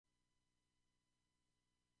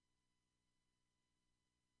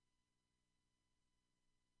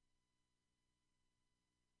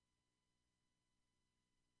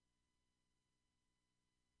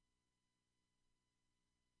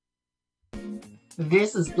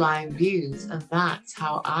This is Blind Views, and that's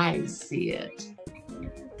how I see it.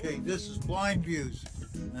 Okay, this is Blind Views,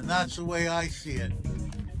 and that's the way I see it.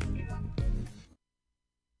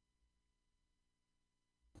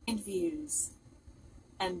 Blind Views,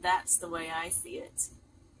 and that's the way I see it.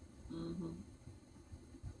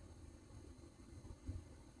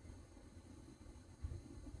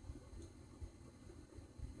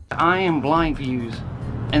 I am BlindViews,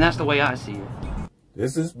 and that's the way I see it.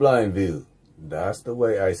 This is BlindViews. That's the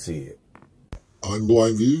way I see it. I'm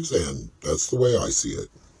BlindViews, and that's the way I see it.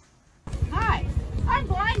 Hi, I'm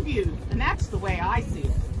BlindViews, and that's the way I see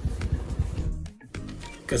it.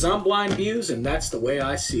 Because I'm BlindViews, and that's the way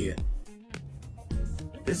I see it.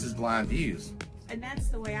 This is BlindViews, and that's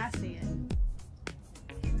the way I see it.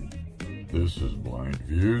 This is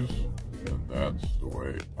BlindViews, and that's the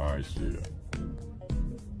way I see it.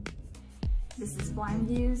 This is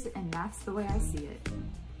BlindViews, and that's the way I see it.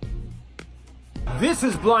 This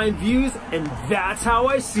is BlindViews, and that's how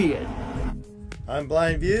I see it. I'm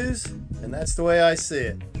BlindViews, and that's the way I see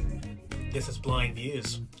it. This is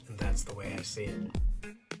BlindViews, and that's the way I see it.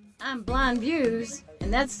 I'm BlindViews,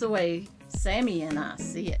 and that's the way Sammy and I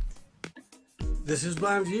see it. This is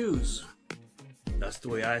BlindViews. That's the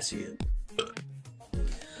way I see it.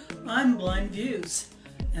 I'm BlindViews,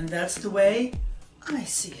 and that's the way I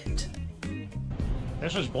see it.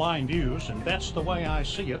 This is BlindViews, and that's the way I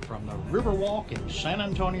see it from the Riverwalk in San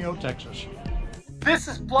Antonio, Texas. This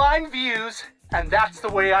is BlindViews, and that's the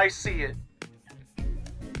way I see it.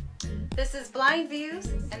 This is BlindViews,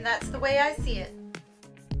 and that's the way I see it.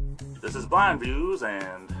 This is BlindViews,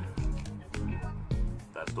 and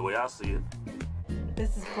that's the way I see it.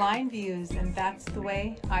 This is BlindViews, and that's the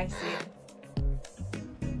way I see it.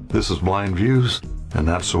 This is BlindViews, and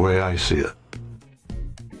that's the way I see it.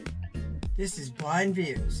 This is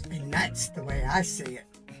BlindViews, and that's the way I see it.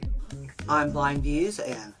 I'm BlindViews,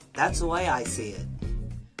 and that's the way I see it.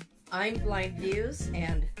 I'm BlindViews,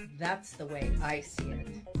 and that's the way I see it.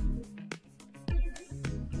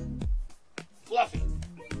 Fluffy,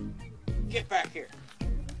 get back here.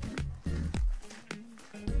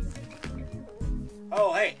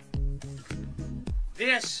 Oh, hey.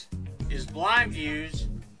 This is BlindViews,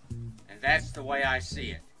 and that's the way I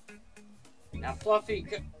see it. Now, Fluffy,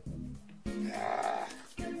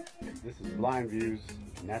 This is BlindViews,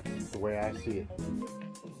 and that's the way I see it.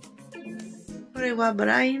 これはブ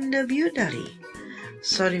ラインドビューダリー。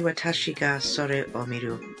それは私がそれを見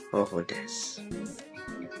る方法です。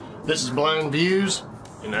This is BlindViews,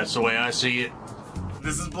 and that's the way I see it.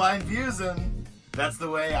 This is BlindViews, and that's the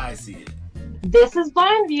way I see it. This is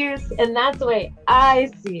BlindViews, and that's the way I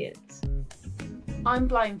see it. I'm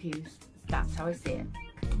BlindViews. That's how I see it.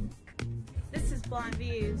 This is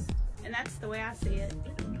BlindViews, and that's the way I see it.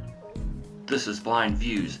 This is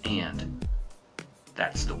BlindViews, and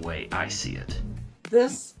that's the way I see it.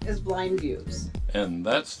 This is BlindViews, And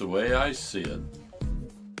that's the way I see it.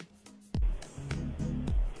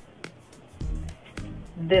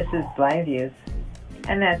 This is BlindViews,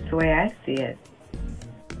 and that's the way I see it.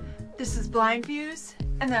 This is BlindViews,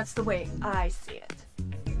 and that's the way I see it.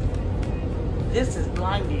 This is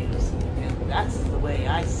BlindViews, and that's the way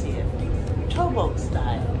I see it. Towboat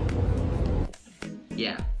style.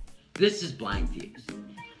 Yeah, this is BlindViews,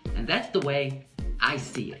 and that's the way I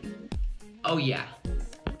see it. Oh yeah.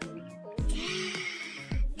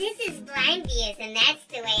 This is BlindViews, and that's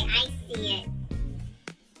the way I see it.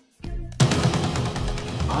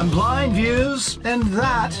 I'm BlindViews, and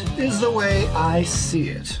that is the way I see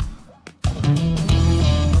it.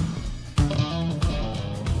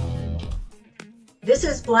 This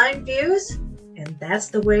is BlindViews, and that's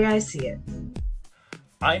the way I see it.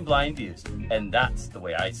 I'm BlindViews, and that's the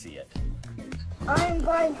way I see it. I'm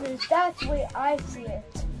BlindViews, that's the way I see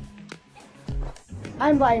it.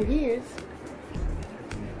 I'm BlindViews,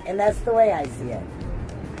 And that's the way I see it.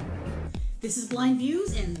 This is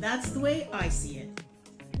BlindViews, and that's the way I see it.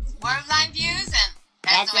 We're BlindViews, and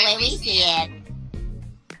that's the way we see it.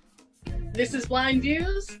 This is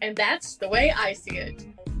BlindViews, and that's the way I see it.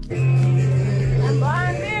 I'm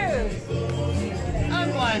BlindViews. I'm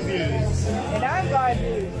BlindViews. And I'm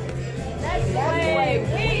BlindViews. That's the way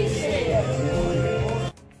we see it.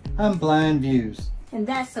 I'm BlindViews. And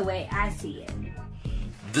that's the way I see it.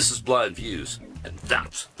 This is BlindViews, and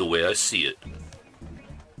that's the way I see it.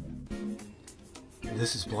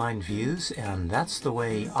 This is BlindViews, and that's the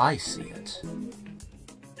way I see it.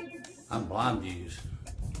 I'm BlindViews,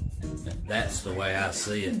 and that's the way I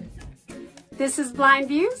see it. This is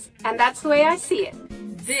BlindViews, and that's the way I see it.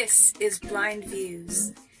 This is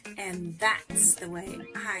BlindViews, and that's the way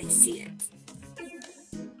I see it.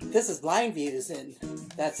 This is BlindViews, and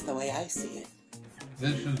that's the way I see it.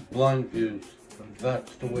 This is BlindViews, and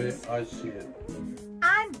that's the way I see it.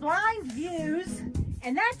 I'm BlindViews,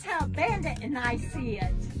 and that's how Bandit and I see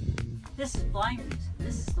it. This is BlindViews.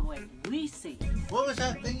 This is the way we see it. What was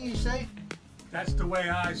that thing you say? That's the way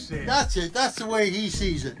I see it. That's it. That's the way he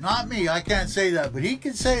sees it. Not me. I can't say that, but he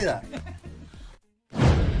can say that.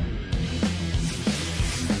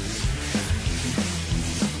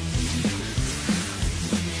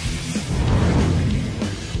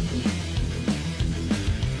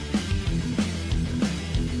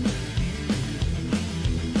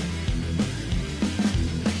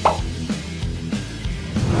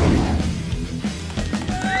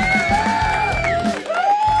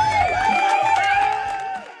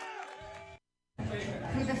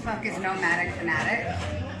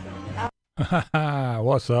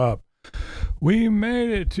 What's up? We made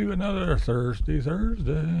it to another Thursday.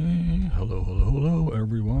 Hello, hello, hello,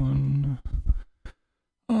 everyone.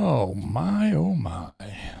 Oh my, oh my.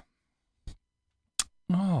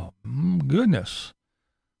 Oh, goodness.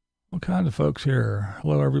 What kind of folks here?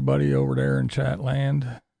 Hello, everybody over there in chat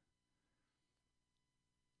land.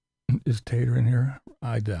 Is Tater in here?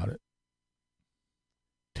 I doubt it.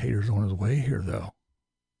 Tater's on his way here, though.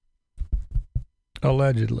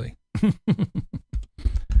 Allegedly.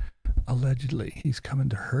 Allegedly, he's coming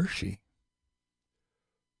to Hershey.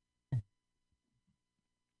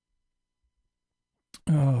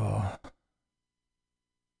 Oh.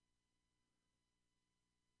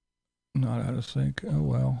 Not out of sync. Oh,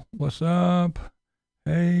 well. What's up?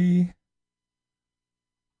 Hey.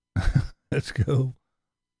 Let's go.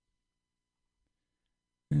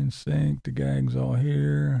 In sync. The gang's all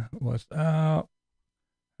here. What's up?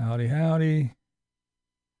 Howdy, howdy.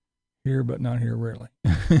 Here, but not here, really.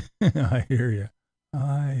 I hear you.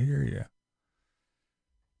 I hear you.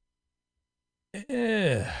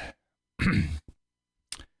 Yeah.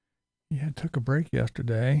 Yeah, I took a break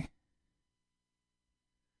yesterday.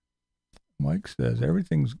 Mike says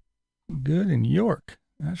everything's good in York.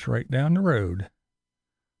 That's right down the road. Let's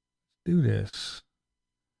do this.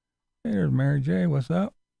 Hey, there's Mary J. What's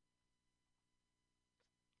up?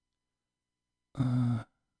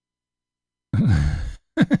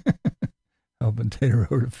 Helping Tater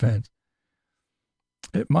over the fence.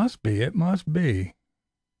 It must be. It must be.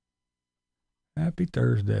 Happy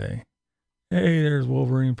Thursday. Hey, there's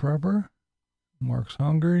Wolverine Prepper. Mark's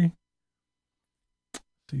hungry.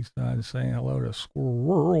 Seaside is saying hello to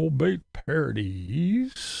Squirrel Bait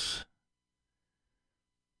Parodies.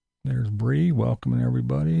 There's Bree welcoming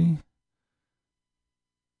everybody.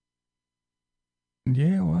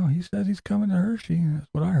 Yeah, well, he says he's coming to Hershey. That's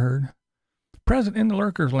what I heard. Present in the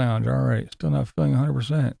Lurkers Lounge. All right. Still not feeling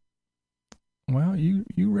 100%. Well, you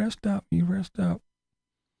rest up. You rest up.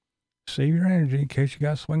 Save your energy in case you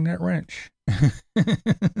got to swing that wrench.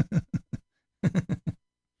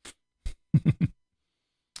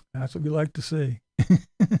 That's what we like to see.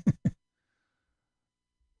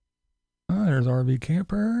 Oh, there's RV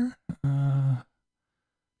Camper.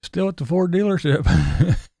 Still at the Ford dealership.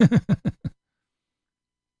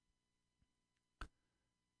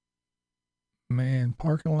 Man,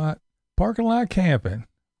 parking lot camping.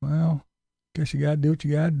 Well, guess you gotta do what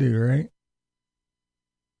you gotta do, right?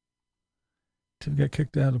 Till get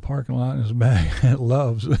kicked out of the parking lot in his bag at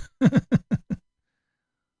Love's.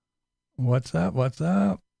 What's up? What's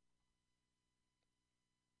up?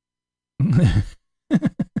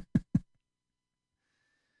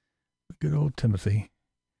 Good old Timothy.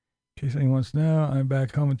 In case anyone wants to know, I'm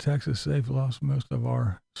back home in Texas, safe. Lost most of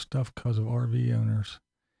our stuff because of RV owners.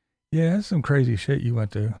 Yeah, that's some crazy shit you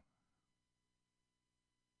went to.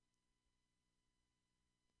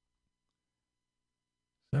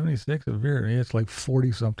 $76 of beer. Yeah, it's like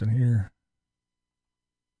 40 something here.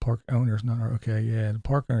 Park owners, not our, okay, yeah, the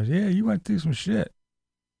park owners. Yeah, you went through some shit.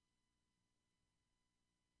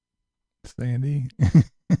 Sandy.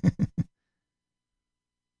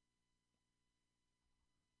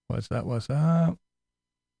 What's up? What's up?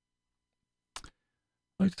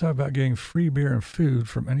 I'd like to talk about getting free beer and food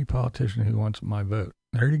from any politician who wants my vote.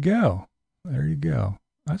 There you go. There you go.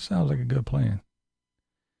 That sounds like a good plan.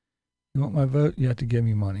 You want my vote? You have to give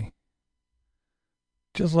me money.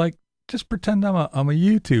 Just pretend I'm a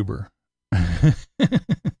YouTuber.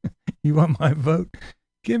 You want my vote?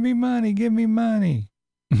 Give me money. Give me money.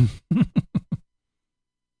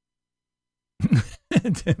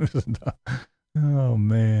 Oh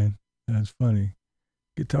man, that's funny.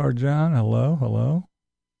 Guitar John, hello, hello.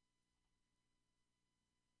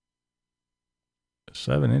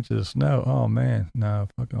 7 inches of snow. Oh man, no,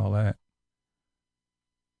 fuck all that.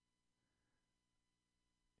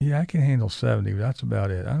 Yeah, I can handle 70, but that's about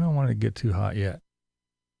it. I don't want to get too hot yet.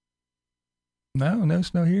 No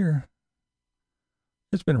snow here.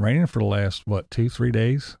 It's been raining for the last, what, 2-3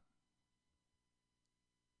 days?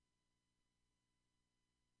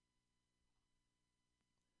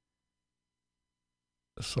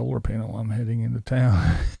 The solar panel, I'm heading into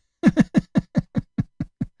town.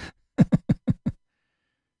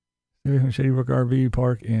 From Shady Brook RV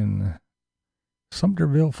Park in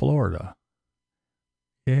Sumterville, Florida.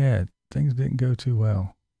 Yeah, things didn't go too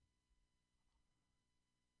well.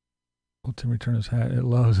 Will Tim return his hat at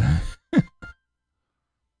Lowe's?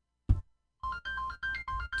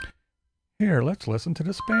 Here, let's listen to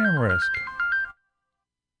the spam risk.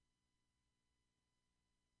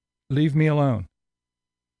 Leave me alone.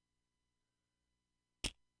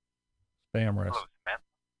 Spam risk.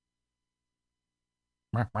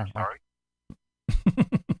 Hello, spam. Sorry.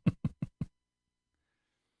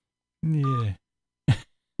 Yeah.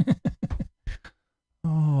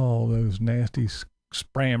 Oh, those nasty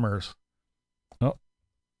sprammers. Oh.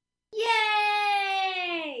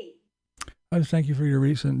 Yay! I just thank you for your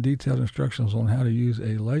recent detailed instructions on how to use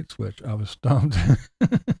a light switch. I was stumped.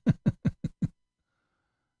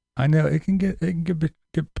 I know it can get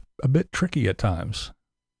a bit tricky at times.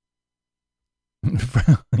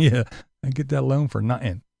 Yeah, I get that loan for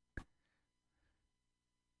nothing.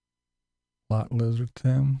 Lot Lizard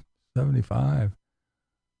Tim, 75.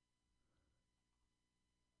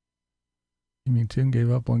 You mean Tim gave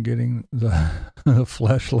up on getting the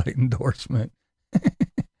flashlight endorsement?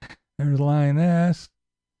 There's Lioness.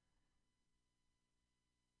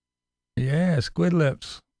 Yeah, Squid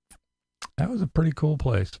Lips. That was a pretty cool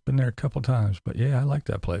place. Been there a couple times, but yeah, I like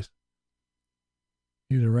that place.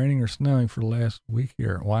 Either raining or snowing for the last week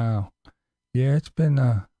here. Wow. Yeah, it's been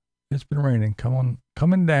raining.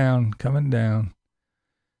 Coming down.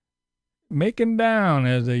 Making down,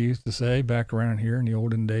 as they used to say back around here in the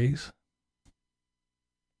olden days.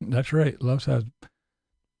 That's right. Loves has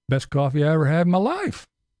best coffee I ever had in my life.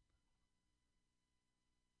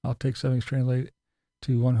 I'll take 70s translate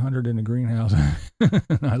to 100 in the greenhouse.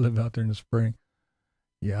 I live out there in the spring.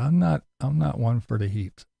 Yeah, I'm not one for the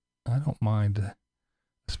heat. I don't mind,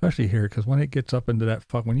 especially here, because when it gets up into that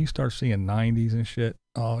when you start seeing 90s and shit,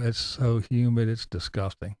 oh, it's so humid, it's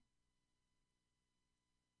disgusting.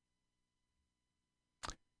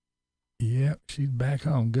 Yep, she's back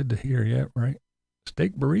home. Good to hear. Yep, right.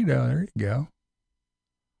 Steak burrito. There you go.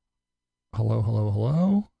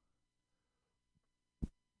 Hello.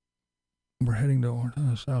 We're heading to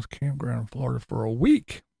the South Campground in Florida for a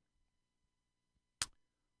week.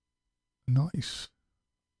 Nice.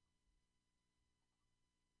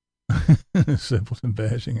 Simpleton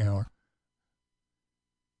bashing hour.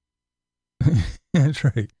 That's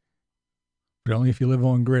right. But only if you live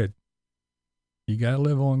on grid. You got to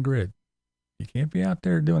live on grid. You can't be out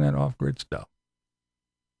there doing that off-grid stuff.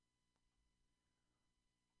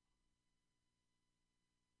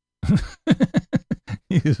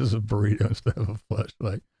 He uses a burrito instead of a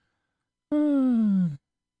flashlight.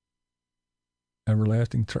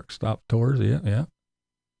 Everlasting truck stop tours. Yeah.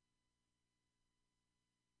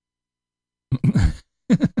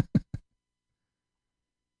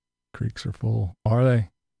 Creeks are full. Are they?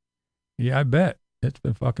 Yeah, I bet. It's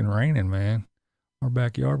been fucking raining, man. Our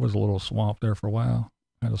backyard was a little swamp there for a while.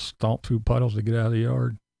 I had to stomp through puddles to get out of the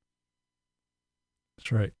yard.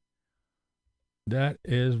 That's right. That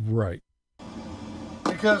is right.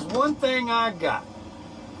 Because one thing I got,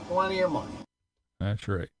 plenty of money. That's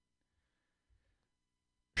right.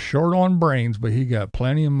 Short on brains, but he got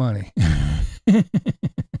plenty of money.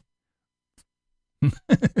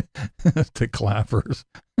 The clappers.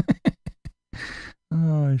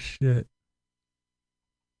 Oh, shit.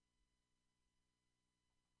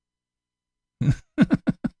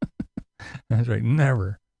 That's right.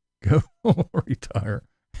 Never go retire.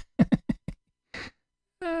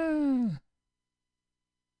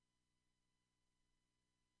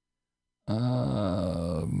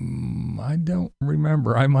 I don't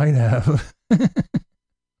remember. I might have.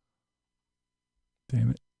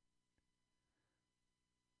 Damn it.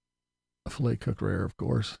 A filet cooked rare, of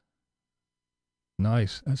course.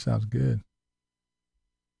 Nice. That sounds good.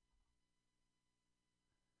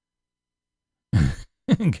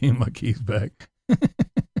 Gave my keys back.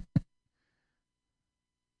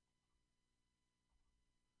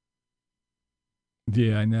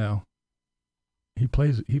 Yeah, I know. He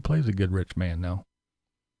plays a good rich man now.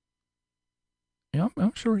 Yeah,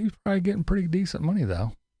 I'm sure he's probably getting pretty decent money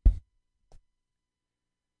though. I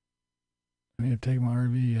need to take my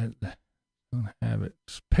RV yet. Don't have it.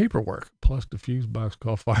 It's paperwork plus the fuse box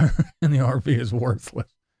caught fire and the RV is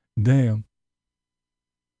worthless. Damn.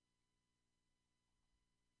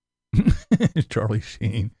 Charlie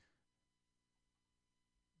Sheen.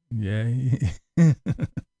 Yeah.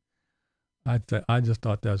 I just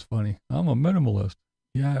thought that was funny. I'm a minimalist.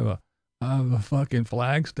 Yeah, I have a fucking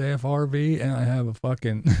Flagstaff RV, and I have a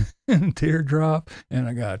fucking teardrop, and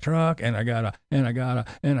I got a truck, and I got a. Yeah,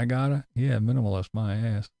 minimalist my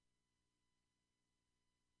ass.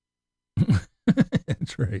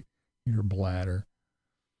 That's right. Your bladder.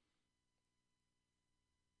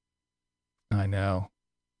 I know.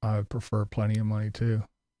 I would prefer plenty of money too.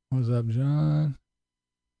 What's up, John?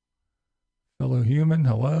 Fellow human,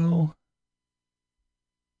 hello.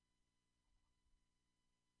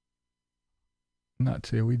 Not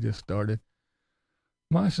two, we just started.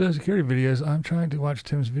 My Social Security videos, I'm trying to watch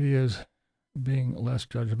Tim's videos being less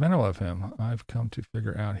judgmental of him. I've come to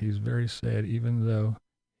figure out he's very sad, even though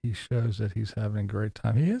he shows that he's having a great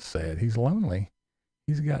time. He is sad. He's lonely.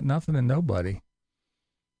 He's got nothing and nobody.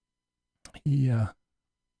 He,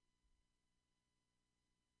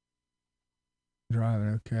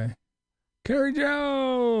 driving okay. Carrie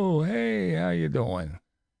Joe! Hey, how you doing?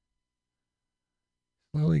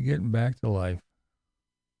 Slowly getting back to life.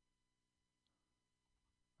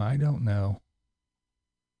 I don't know.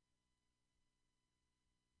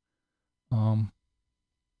 I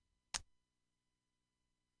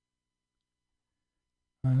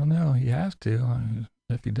don't know. He has to.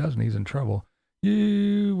 If he doesn't, he's in trouble.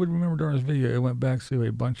 You would remember during his video, it went back to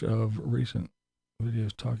a bunch of recent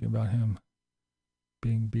videos talking about him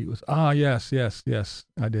being beat with. Ah, yes.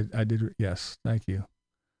 I did. Yes. Thank you.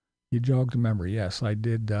 You jogged the memory. Yes, I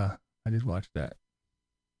did. I did watch that.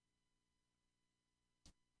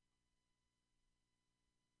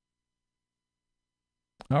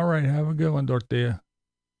 All right. Have a good one, Dorothea.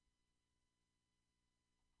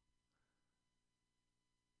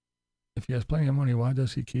 If he has plenty of money, why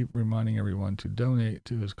does he keep reminding everyone to donate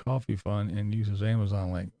to his coffee fund and use his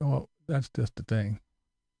Amazon link? Oh, that's just the thing.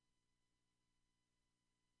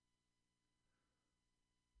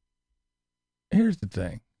 Here's the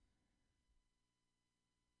thing.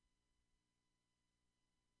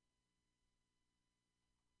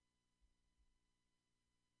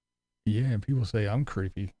 Yeah, people say I'm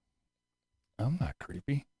creepy. I'm not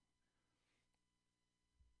creepy.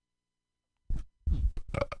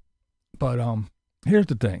 But here's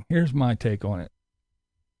the thing. Here's my take on it.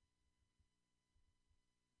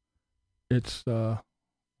 It's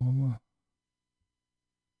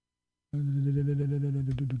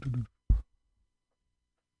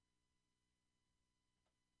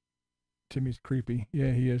Timmy's creepy.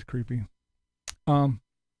 Yeah, he is creepy. Yeah,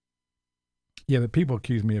 but people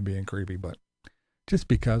accuse me of being creepy, but just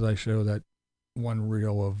because I show that one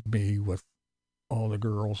reel of me with all the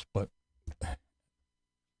girls, but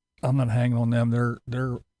I'm not hanging on them.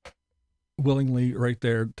 They're willingly right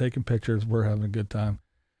there taking pictures. We're having a good time.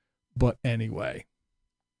 But anyway,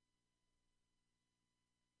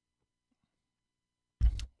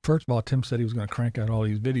 first of all, Tim said he was going to crank out all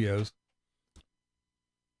these videos,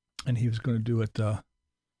 and he was going to do it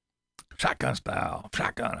shotgun style.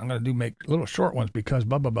 Shotgun. I'm going to make little short ones because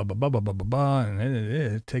blah blah blah blah blah blah blah blah, and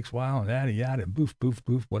it takes a while and yada yada, boof boof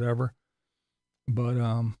boof, whatever. But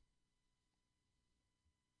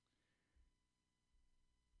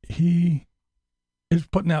he is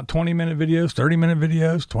putting out 20-minute videos, 30-minute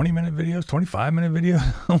videos, 20-minute videos, 25-minute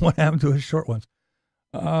videos. What happened to his short ones?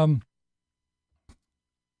 Right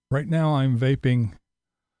now I'm vaping,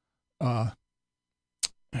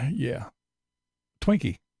 yeah,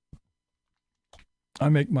 Twinkie. I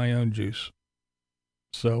make my own juice.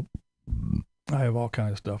 So I have all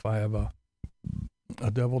kinds of stuff. I have a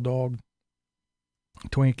Devil Dog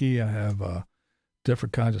Twinkie. I have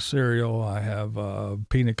different kinds of cereal. I have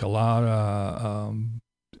pina colada.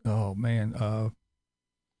 Oh man,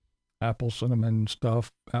 apple cinnamon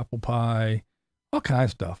stuff, apple pie, all kinds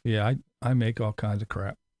of stuff. Yeah, I make all kinds of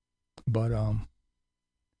crap. But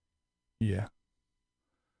yeah.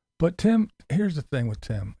 But Tim, here's the thing with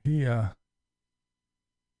Tim. He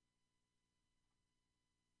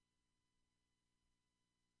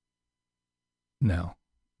No.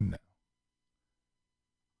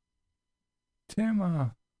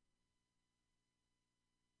 Tim,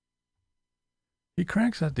 he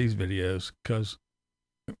cranks out these videos because,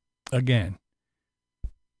 again,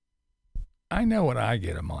 I know what I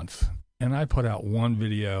get a month, and I put out one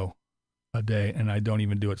video a day, and I don't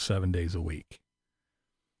even do it 7 days a week.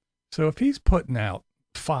 So if he's putting out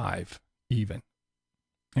 5 even,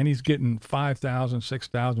 and he's getting 5,000,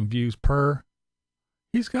 6,000 views per,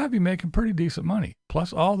 he's got to be making pretty decent money.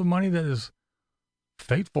 Plus all the money that his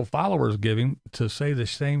faithful followers give him to say the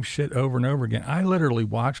same shit over and over again. I literally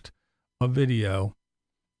watched a video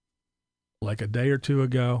like a day or two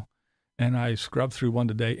ago, And I scrubbed through one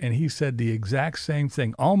today, and he said the exact same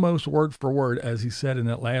thing, almost word for word, as he said in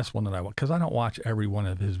that last one that I watched. Because I don't watch every one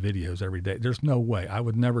of his videos every day. There's no way. I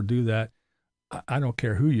would never do that. I don't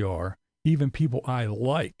care who you are. Even people I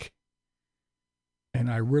like and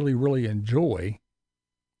I really, really enjoy,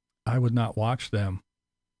 I would not watch them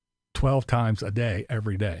 12 times a day,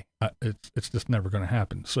 every day. It's just never going to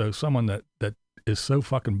happen. So someone that is so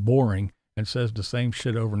fucking boring and says the same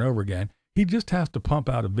shit over and over again, he just has to pump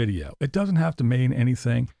out a video. It doesn't have to mean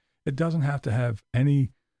anything. It doesn't have to have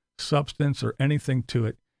any substance or anything to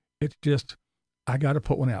it. It's just, I got to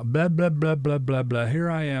put one out. Blah, blah, blah, blah, blah, blah. Here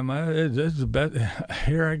I am. This is the best.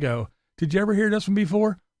 Here I go. Did you ever hear this one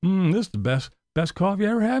before? This is the best coffee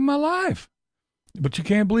I ever had in my life. But you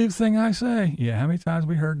can't believe the thing I say. Yeah, how many times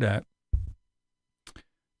we heard that?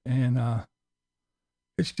 And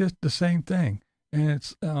it's just the same thing. And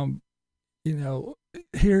it's, you know,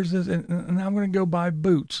 here's this, and I'm going to go buy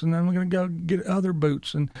boots, and I'm going to go get other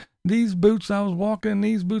boots. And these boots, I was walking in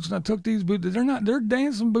these boots, and I took these boots. They're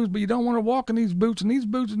dancing boots, but you don't want to walk in these boots, and these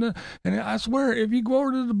boots, and I swear, if you go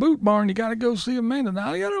over to the boot barn, you got to go see Amanda.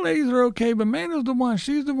 Now, the other ladies are okay, but Amanda's the one.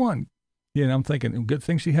 She's the one. Yeah, and I'm thinking, good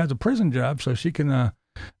thing she has a prison job, so she can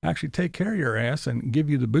actually take care of your ass and give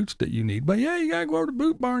you the boots that you need. But yeah, you got to go over to the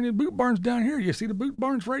boot barn. The boot barn's down here. You see the boot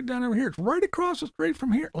barn's right down over here. It's right across the street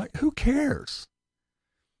from here. Like, who cares?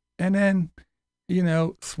 And then, you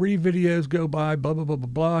know, 3 videos go by, blah, blah, blah, blah,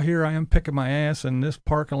 blah. Here I am picking my ass in this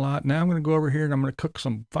parking lot. Now I'm going to go over here and I'm going to cook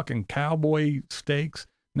some fucking cowboy steaks.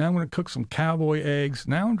 Now I'm going to cook some cowboy eggs.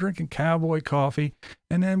 Now I'm drinking cowboy coffee.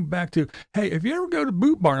 And then back to, hey, if you ever go to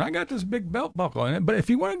Boot Barn, I got this big belt buckle in it. But if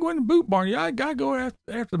you want to go in the Boot Barn, yeah, I got to go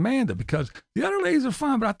after Amanda, because the other ladies are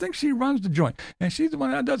fine, but I think she runs the joint. And she's the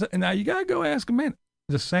one that does it. And now you got to go ask Amanda.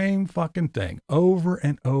 The same fucking thing over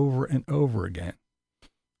and over and over again.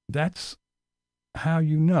 That's how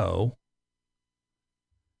you know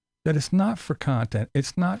that it's not for content.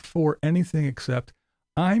 It's not for anything except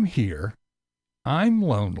I'm here. I'm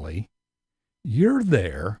lonely. You're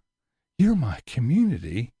there. You're my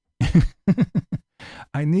community.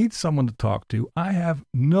 I need someone to talk to. I have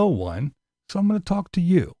no one, so I'm going to talk to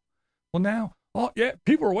you. Well, now, oh, yeah,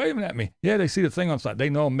 people are waving at me. Yeah, they see the thing on side. They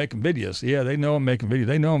know I'm making videos. Yeah, they know I'm making videos.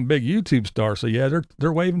 They know I'm a big YouTube star. So, yeah,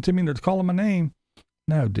 they're waving to me and they're calling my name.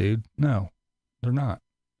 No, dude, no, they're not.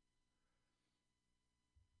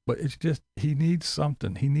 But it's just, he needs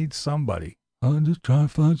something. He needs somebody. I'm just trying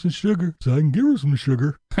to find some sugar so I can give her some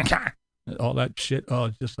sugar. All that shit. Oh,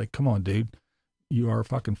 it's just like, come on, dude. You are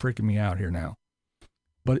fucking freaking me out here now.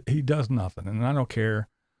 But he does nothing. And I don't care,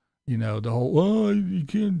 you know, the whole, oh, you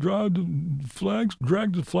can't drag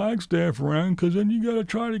the flagstaff around because then you got to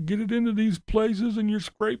try to get it into these places and you're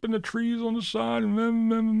scraping the trees on the side.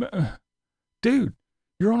 And dude,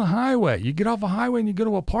 you're on a highway. You get off a highway and you go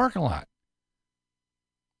to a parking lot.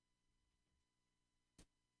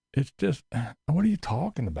 It's just, what are you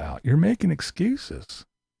talking about? You're making excuses.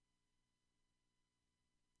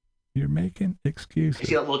 You're making excuses. You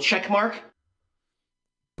see that little check mark?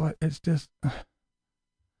 But it's just,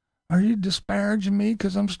 are you disparaging me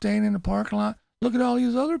because I'm staying in the parking lot? Look at all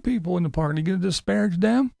these other people in the parking lot. You going to disparage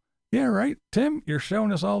them? Yeah, right, Tim? You're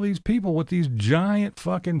showing us all these people with these giant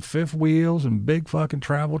fucking fifth wheels and big fucking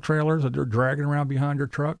travel trailers that they're dragging around behind your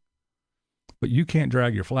truck. But you can't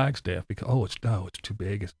drag your flagstaff because, it's too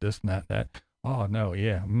big. It's this and that. Oh, no,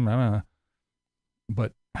 yeah.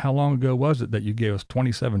 But how long ago was it that you gave us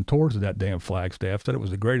 27 tours of that damn flagstaff? Said it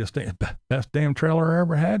was the greatest thing, best damn trailer I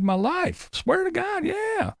ever had in my life. Swear to God,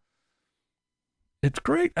 yeah. It's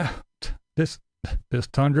great. This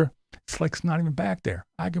Tundra, it's like it's not even back there.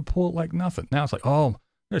 I can pull it like nothing. Now it's like, oh,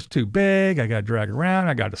 it's too big. I got to drag it around.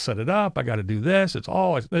 I got to set it up. I got to do this.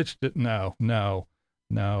 No.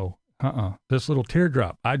 This little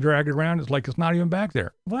teardrop, I drag it around. It's like it's not even back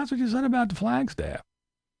there. Well, that's what you said about the flagstaff.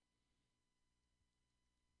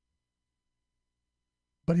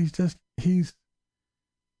 But he's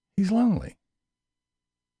lonely.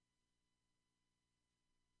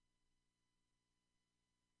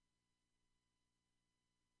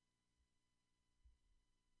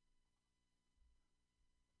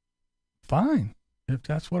 Fine. If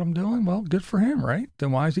that's what I'm doing, well, good for him, right?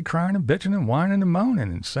 Then why is he crying and bitching and whining and moaning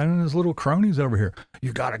and sending his little cronies over here?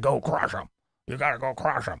 You got to go crush him. You got to go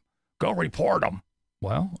crush him. Go report him.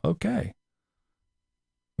 Well, okay.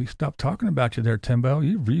 We stop talking about you there, Timbo.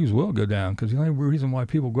 Your views will go down because the only reason why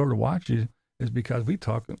people go over to watch you is because we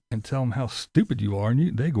talk and tell them how stupid you are,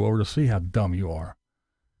 and they go over to see how dumb you are.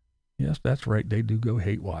 Yes, that's right. They do go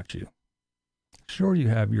hate watch you. Sure, you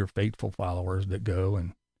have your faithful followers that go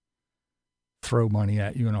and throw money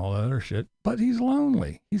at you and all that other shit, but he's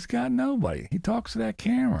lonely. He's got nobody. He talks to that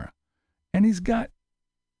camera. And he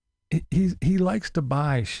likes to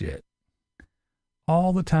buy shit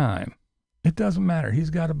all the time. It doesn't matter. He's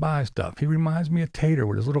got to buy stuff. He reminds me of Tater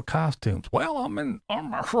with his little costumes. Well, I'm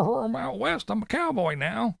out west. I'm a cowboy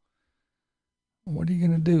now. What are you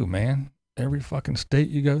going to do, man? Every fucking state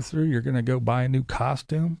you go through, you're going to go buy a new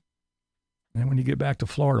costume. And when you get back to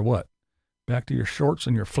Florida, what? Back to your shorts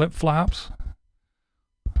and your flip-flops?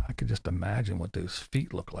 I could just imagine what those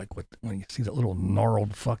feet look like when you see that little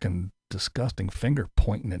gnarled fucking disgusting finger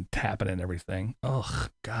pointing and tapping and everything. Ugh,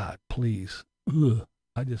 God, please. Ugh.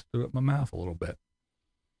 I just threw up my mouth a little bit.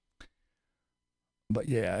 But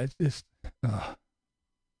yeah, it's just, well,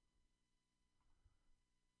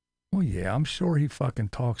 yeah, I'm sure he fucking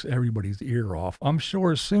talks everybody's ear off. I'm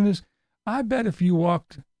sure as soon as, I bet if you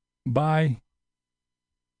walked by,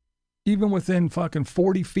 even within fucking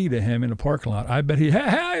 40 feet of him in the parking lot, I bet hey,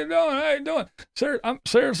 how you doing? How you doing? Sir, I'm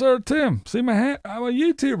Sir Tim. See my hat? I'm a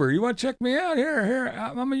YouTuber. You want to check me out? Here,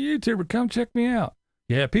 I'm a YouTuber. Come check me out.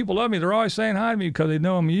 Yeah, people love me. They're always saying hi to me because they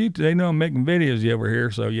know I'm they know I'm making videos over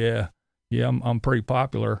here. So yeah, I'm pretty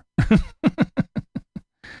popular.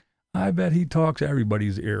 I bet he talks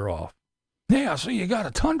everybody's ear off. Yeah, so you got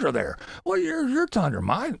a Tundra there. Well, your Tundra.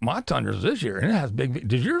 My Tundra's this year, and it has big.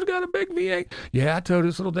 Does yours got a big V8? Yeah, I told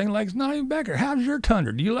this little thing like it's not even back here. How's your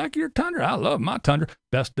Tundra? Do you like your Tundra? I love my Tundra.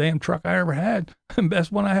 Best damn truck I ever had.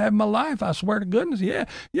 Best one I had in my life. I swear to goodness. Yeah.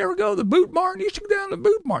 You ever go to the Boot Barn? You should go down to the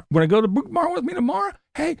Boot Barn. Want to go to the Boot Barn with me tomorrow?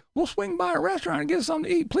 Hey, we'll swing by a restaurant and get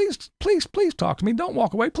something to eat. Please, please, please talk to me. Don't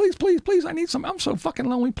walk away. Please, please, please. I need some. I'm so fucking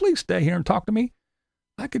lonely. Please stay here and talk to me.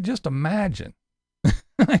 I could just imagine.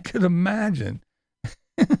 I could imagine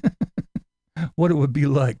what it would be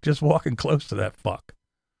like just walking close to that fuck.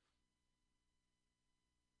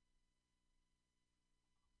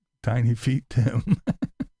 Tiny feet, Tim.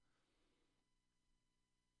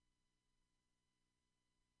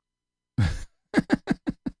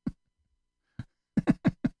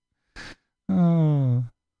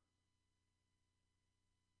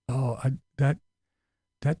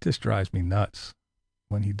 That just drives me nuts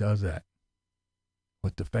when he does that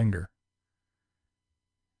with the finger.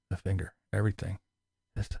 The finger, everything.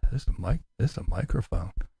 This is a mic. This is a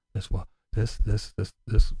microphone. This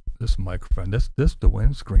microphone. This the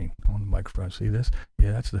windscreen on the microphone. See this?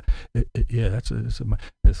 Yeah, that's the.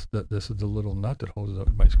 This is the little nut that holds up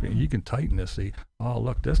my screen. You can tighten this. See? Oh,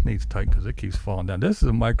 look, this needs tight because it keeps falling down. This is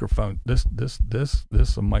a microphone. This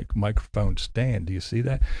is a microphone stand. Do you see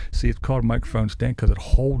that? See, it's called a microphone stand because it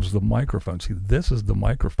holds the microphone. See, this is the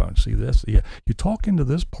microphone. See this? Yeah, you talk into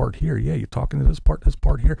this part here. Yeah, you're talking to this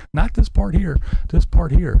part here. Not this part here. This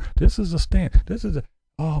part here. This is a stand. This is a.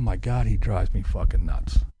 Oh my God, he drives me fucking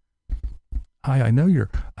nuts. Hi, I know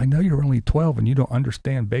you're only 12 and you don't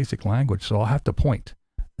understand basic language, so I'll have to point.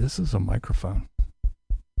 This is a microphone.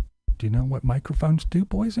 Do you know what microphones do,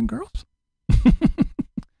 boys and girls? I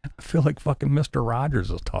feel like fucking Mr.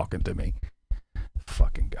 Rogers is talking to me.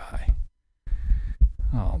 Fucking guy.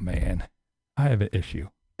 Oh man, I have an issue.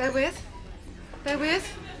 Bear with. Bear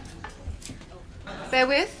with. Bear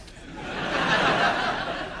with.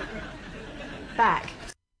 Back.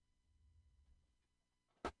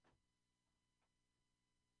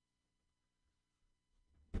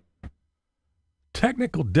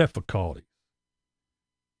 Technical difficulties.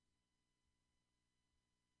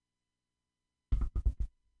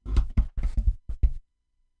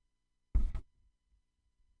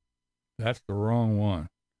 That's the wrong one.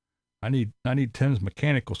 I need Tim's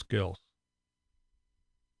mechanical skills.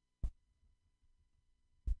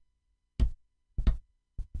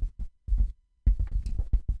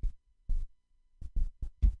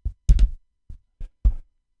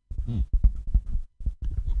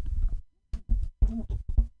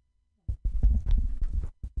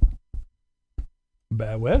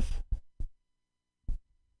 Bear with.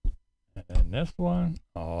 And this one,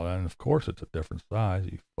 oh, and of course it's a different size.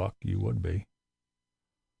 You fuck, you would be.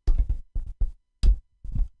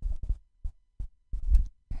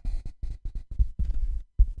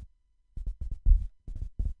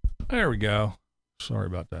 There we go. Sorry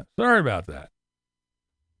about that. Sorry about that.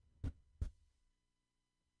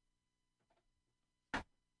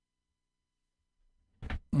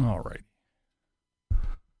 All right.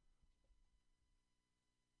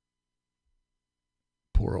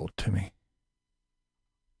 Poor old Timmy.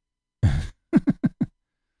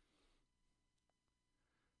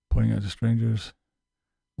 Pointing out to strangers,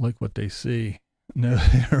 like what they see. No,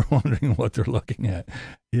 they're wondering what they're looking at.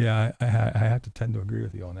 Yeah, I have to tend to agree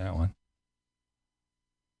with you on that one.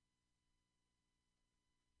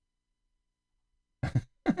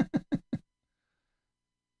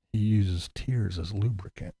 He uses tears as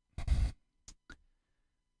lubricant.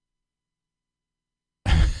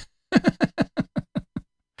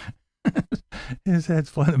 His head's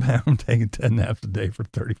flooded back from taking 10 naps a day for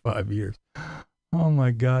 35 years. Oh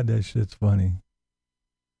my God, that shit's funny.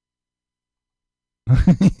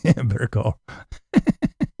 Yeah, better call.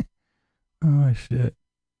 Oh shit.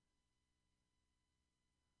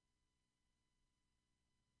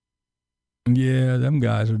 Yeah, them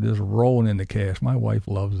guys are just rolling in the cash. My wife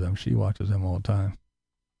loves them. She watches them all the time.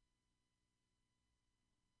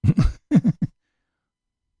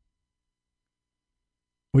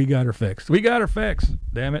 We got her fixed. We got her fixed.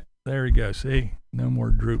 Damn it. There we go. See? No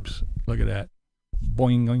more droops. Look at that.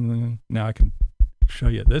 Boing, boing, boing. Now I can show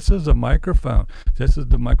you. This is a microphone. This is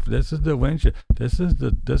the mic. This is the windshield. This is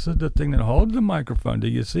the thing that holds the microphone. Do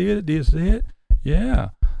you see it? Do you see it?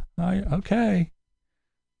 Yeah. Okay.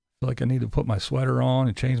 Feel like I need to put my sweater on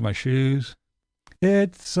and change my shoes.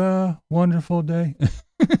 It's a wonderful day.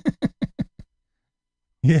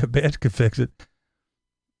 Yeah, Badge could fix it.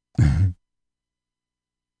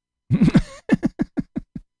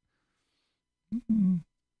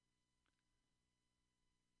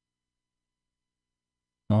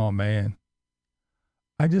 Oh man,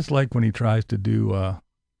 I just like when he tries to do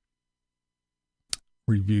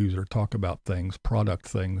reviews or talk about things, product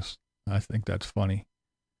things. I think that's funny.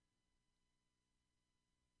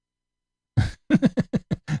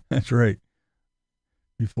 That's right.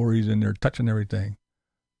 Before he's in there touching everything.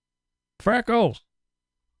 Freckles,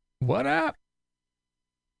 what up?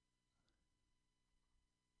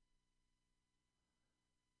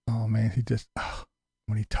 Oh man, he just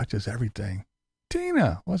when he touches everything.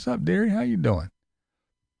 Tina, what's up, dearie? How you doing?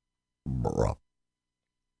 Bruh.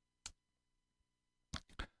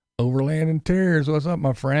 Overland in Tears, what's up,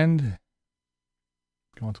 my friend?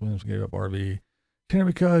 Comments Williams gave up RV. Tina,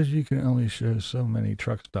 because you can only show so many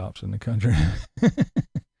truck stops in the country.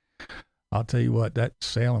 I'll tell you what, that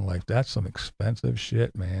sailing life, that's some expensive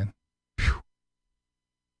shit, man. Whew.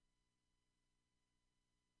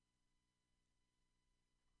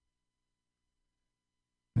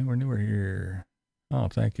 Newer here. Oh,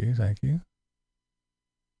 thank you, thank you.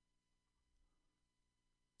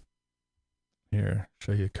 Here,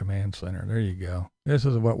 show you command center. There you go. This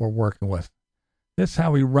is what we're working with. This is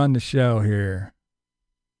how we run the show here.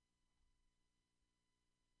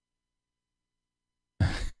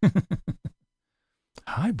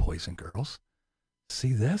 Hi, boys and girls.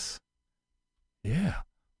 See this? Yeah.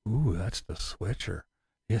 Ooh, that's the switcher.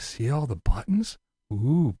 You see all the buttons?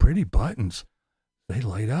 Ooh, pretty buttons. They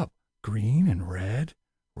light up green and red.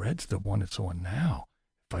 Red's the one that's on now.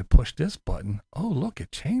 If I push this button, oh, look,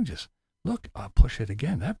 it changes. Look, I'll push it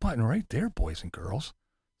again. That button right there, boys and girls.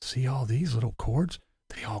 See all these little cords?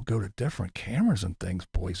 They all go to different cameras and things,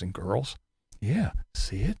 boys and girls. Yeah,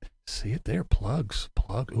 see it? See it there? Plugs.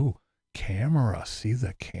 Plug. Ooh, camera. See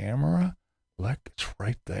the camera? Look, it's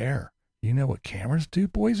right there. You know what cameras do,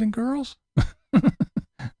 boys and girls?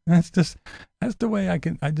 That's the way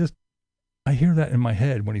I hear that in my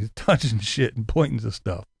head when he's touching shit and pointing to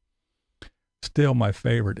stuff. Still, my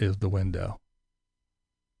favorite is the window.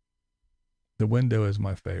 The window is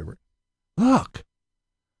my favorite. Look,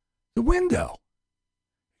 the window.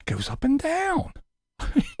 It goes up and down.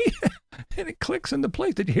 Yeah. And it clicks into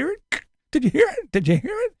place. Did you hear it? Did you hear it? Did you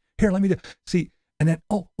hear it? Here, let me do. See, and then,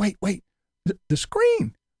 oh, wait. The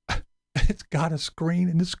screen. It's got a screen,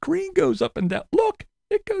 and the screen goes up and down. Look,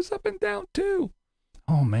 it goes up and down, too.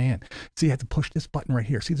 Oh, man. See, you have to push this button right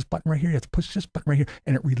here. See this button right here? You have to push this button right here,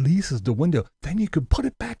 and it releases the window. Then you can put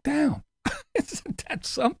it back down. Isn't that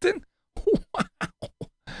something? Wow.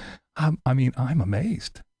 I'm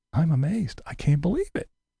amazed. I'm amazed. I can't believe it.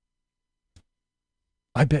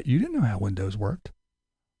 I bet you didn't know how windows worked.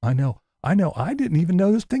 I know. I didn't even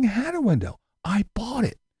know this thing had a window. I bought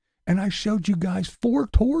it, and I showed you guys 4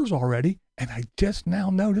 tours already, and I just now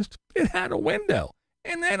noticed it had a window.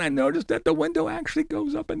 And then I noticed that the window actually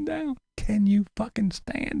goes up and down. Can you fucking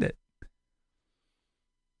stand it?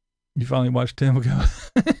 You finally watched Tim go.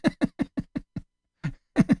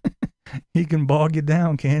 He can bog you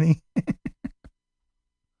down, can he?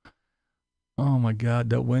 Oh my God,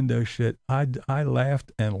 that window shit. I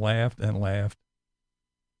laughed and laughed and laughed.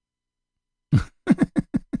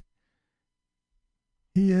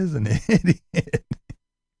 He is an idiot.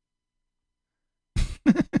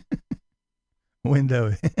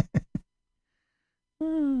 Window.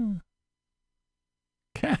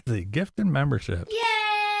 Kathy, gift and membership.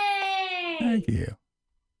 Yay! Thank you.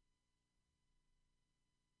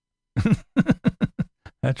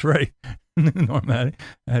 That's right. Normality.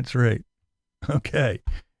 That's right. Okay.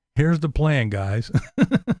 Here's the plan, guys.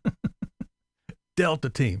 Delta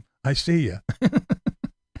team, I see you.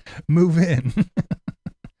 Move in.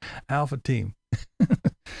 Alpha team.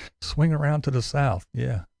 Swing around to the south.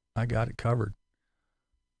 Yeah, I got it covered.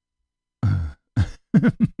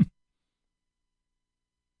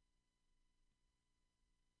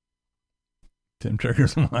 Tim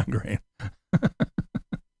triggers a migraine.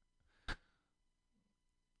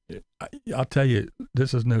 I'll tell you,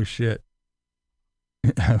 this is no shit.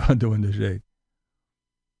 I'm doing the shade.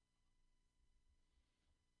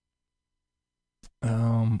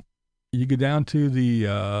 You go down to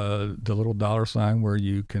the little $sign where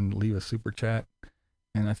you can leave a super chat,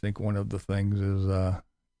 and I think one of the things is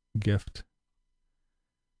gift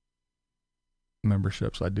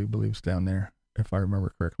memberships. I do believe it's down there, if I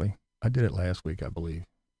remember correctly. I did it last week, I believe,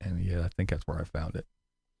 and yeah, I think that's where I found it.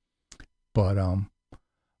 But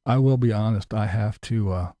I will be honest. I have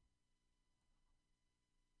to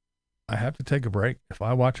take a break. If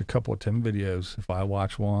I watch a couple of Tim videos, if I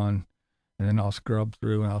watch one, and then I'll scrub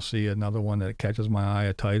through and I'll see another one that catches my eye,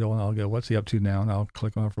 a title, and I'll go, what's he up to now? And I'll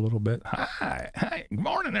click on it for a little bit. Hi, good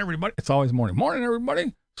morning, everybody. It's always morning. Morning,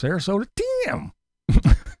 everybody. Sarasota Tim.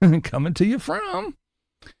 Coming to you from.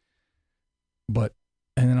 But,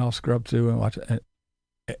 and then I'll scrub through and watch it.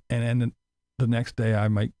 And then the next day I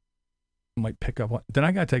might pick up one. Then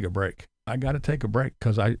I got to take a break. I got to take a break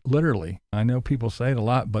because I know people say it a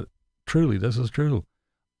lot, but truly, this is true.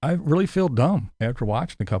 I really feel dumb after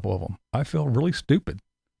watching a couple of them. I feel really stupid.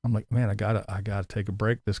 I'm like, man, I gotta take a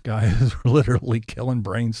break. This guy is literally killing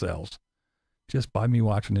brain cells just by me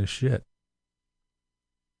watching this shit.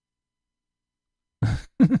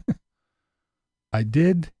 I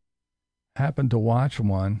did happen to watch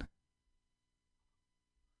one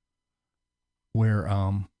where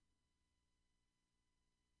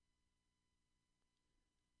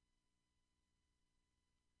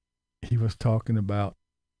he was talking about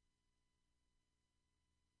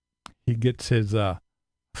he gets his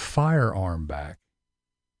firearm back.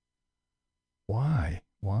 Why?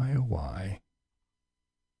 Why, oh, why?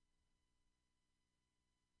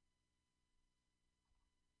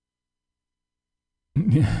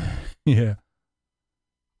 Yeah.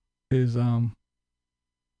 Is, I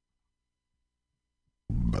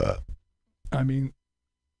mean,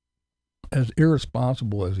 as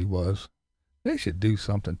irresponsible as he was, they should do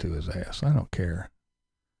something to his ass. I don't care.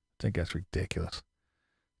 I think that's ridiculous.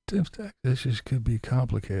 Tim's tax issues could be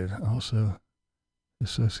complicated. Also, the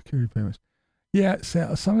Social Security payments. Yeah,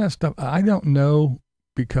 some of that stuff, I don't know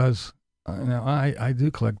because now I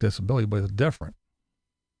do collect disability, but it's different.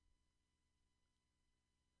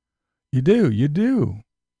 You do.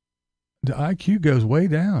 The IQ goes way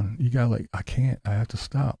down. You got like, I have to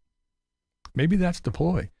stop. Maybe that's the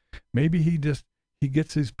ploy. Maybe he gets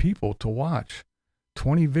his people to watch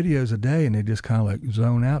 20 videos a day and they just kind of like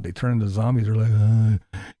zone out. They turn into zombies. They're like,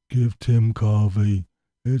 give Tim coffee.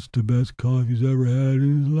 It's the best coffee he's ever had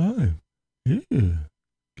in his life. Yeah.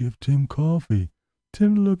 Give Tim coffee.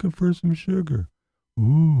 Tim's looking for some sugar.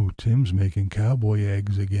 Ooh, Tim's making cowboy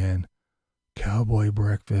eggs again. Cowboy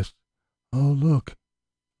breakfast. Oh, look,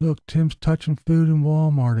 Tim's touching food in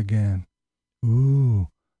Walmart again. Ooh,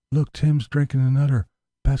 look, Tim's drinking another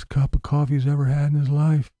best cup of coffee he's ever had in his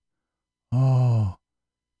life. Oh,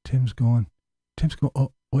 Tim's going,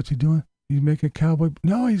 oh, what's he doing? He's making a cowboy,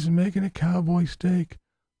 no, he's making a cowboy steak.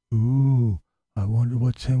 Ooh, I wonder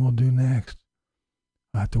what Tim will do next.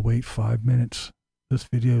 I have to wait 5 minutes. This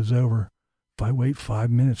video's over. If I wait 5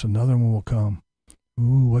 minutes, another one will come.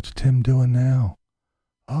 Ooh, what's Tim doing now?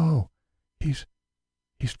 Oh, he's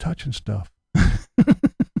touching stuff.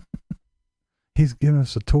 He's giving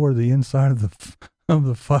us a tour of the inside of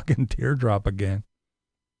the fucking teardrop again.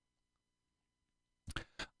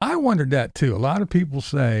 I wondered that too. A lot of people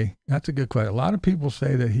say, that's a good question. A lot of people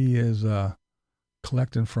say that he is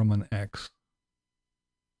collecting from an ex.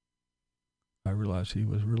 I realized he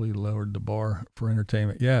was really lowered the bar for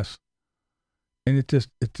entertainment. Yes. And it's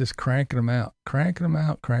just cranking them out.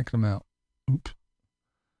 Oops.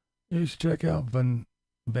 You should check out Van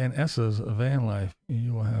Essa's Van Life.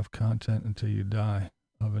 You will have content until you die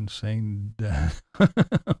of insane death. Oh,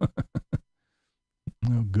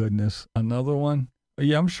 goodness. Another one?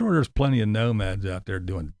 Yeah, I'm sure there's plenty of nomads out there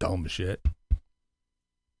doing dumb shit.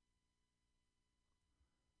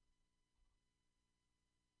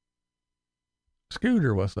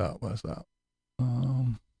 Scooter, what's up?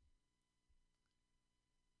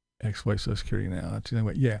 Ex-wife Social Security now.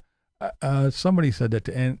 Anyway, yeah. Somebody said that,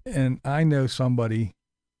 and I know somebody,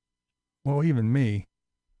 well, even me,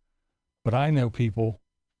 but I know people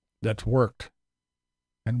that's worked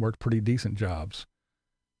pretty decent jobs,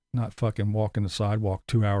 not fucking walking the sidewalk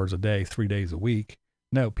 2 hours a day, 3 days a week.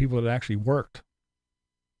 No, people that actually worked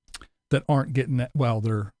that aren't getting that. Well,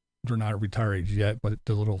 they're not retired yet, but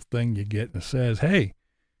the little thing you get that says, hey,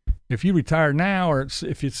 if you retire now, or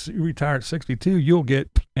if you retire at 62, you'll get,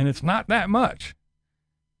 and it's not that much.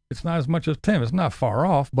 It's not as much as Tim. It's not far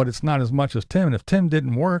off, but it's not as much as Tim. And if Tim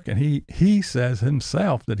didn't work, and he says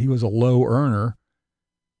himself that he was a low earner,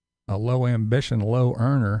 a low ambition, low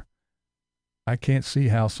earner, I can't see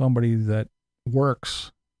how somebody that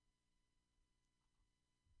works,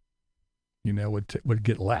 you know, would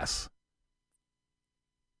get less.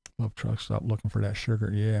 Love truck, stop looking for that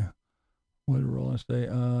sugar. Yeah. What did Roland say?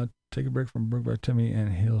 Take a break from Brook by Timmy,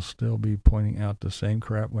 and he'll still be pointing out the same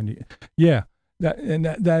crap when you. Yeah.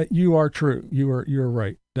 That you are true. You're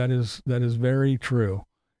right. That is very true.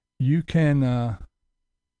 You can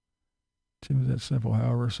Tim is that simple.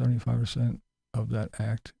 However, 75% of that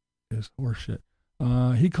act is horseshit.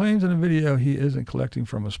 He claims in the video he isn't collecting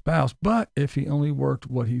from a spouse, but if he only worked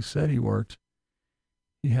what he said he worked,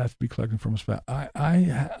 he has to be collecting from a spouse. I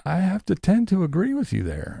have to tend to agree with you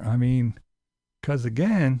there. I mean, because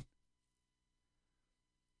again,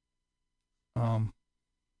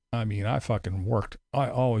 I mean, I fucking worked. I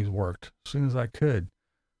always worked as soon as I could.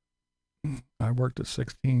 I worked at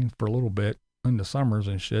 16 for a little bit in the summers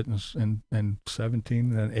and shit, and 17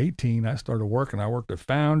 and then 18, I started working. I worked at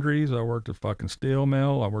foundries. I worked at fucking steel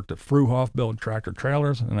mill. I worked at Fruhoff building tractor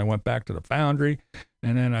trailers, and I went back to the foundry.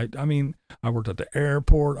 And then I worked at the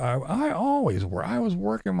airport. I always worked. I was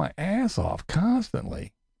working my ass off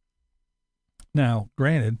constantly. Now,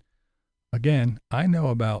 granted, again, I know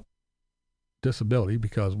about disability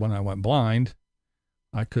because when I went blind,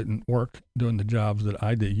 I couldn't work doing the jobs that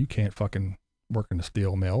I did. You can't fucking work in the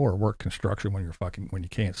steel mill or work construction when you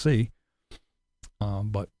can't see.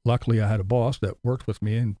 But luckily I had a boss that worked with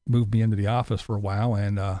me and moved me into the office for a while,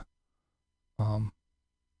 and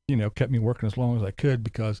you know, kept me working as long as I could,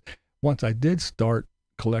 because once I did start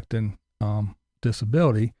collecting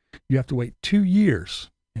disability, you have to wait 2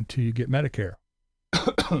 years until you get Medicare.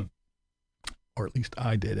 Or at least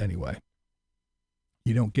I did anyway.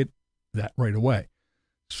 You don't get that right away.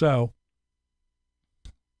 So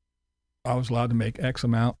I was allowed to make X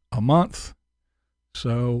amount a month.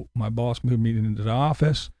 So my boss moved me into the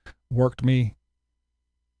office, worked me,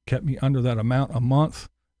 kept me under that amount a month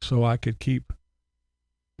so I could keep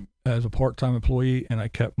as a part-time employee, and I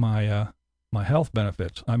kept my my health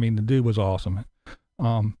benefits. I mean, the dude was awesome.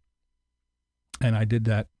 And I did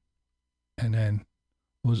that, and then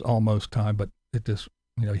it was almost time, but it just,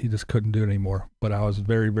 you know, he just couldn't do it anymore. But I was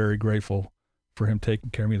very, very grateful for him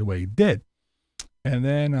taking care of me the way he did. And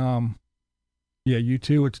then, yeah, you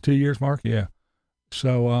too. It's 2 years, Mark. Yeah.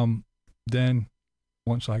 So, then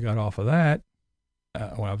once I got off of that,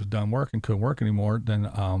 when I was done working, couldn't work anymore, then,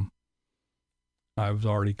 I was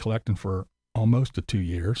already collecting for almost 2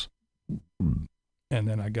 years. And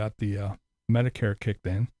then I got the, Medicare kicked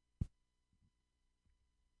in.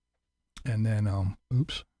 And then,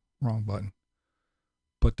 oops, wrong button.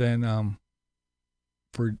 But then,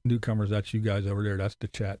 for newcomers, that's you guys over there. That's the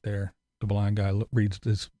chat there. The blind guy reads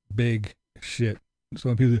this big shit.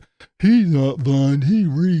 Some people say, he's not blind, he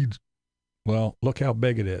reads. Well, look how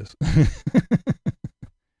big it is.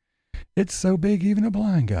 It's so big, even a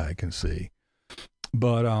blind guy can see.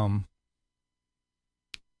 But,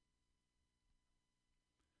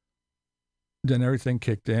 then everything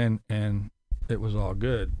kicked in and it was all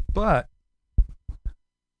good. But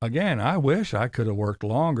again, I wish I could have worked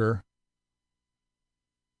longer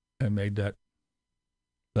and made that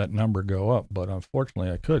number go up, but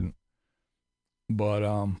unfortunately I couldn't. But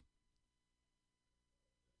and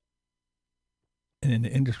in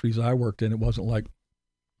the industries I worked in, it wasn't like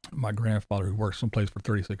my grandfather, who worked someplace for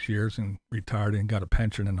 36 years and retired and got a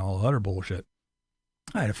pension and all the other bullshit.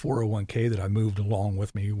 I had a 401k that I moved along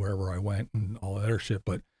with me wherever I went and all that other shit.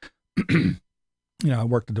 But, you know, I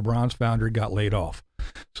worked at the bronze foundry, got laid off.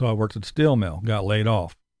 So I worked at the steel mill, got laid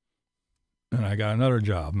off. And I got another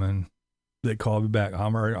job, and they called me back.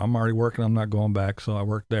 I'm already working. I'm not going back. So I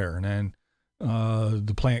worked there. And then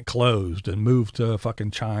the plant closed and moved to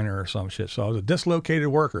fucking China or some shit. So I was a dislocated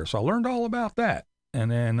worker. So I learned all about that.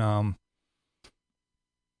 And then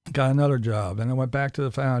got another job. Then I went back to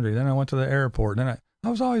the foundry. Then I went to the airport. Then I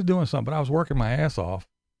was always doing something, but I was working my ass off.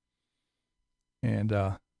 And,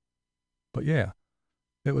 but yeah,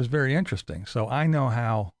 it was very interesting. So I know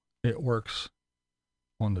how it works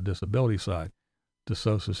on the disability side. The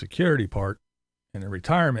Social Security part and the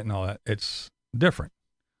retirement and all that, it's different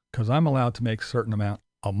because I'm allowed to make a certain amount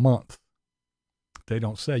a month. They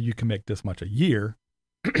don't say you can make this much a year.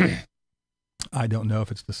 I don't know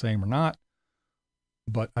if it's the same or not,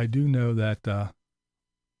 but I do know that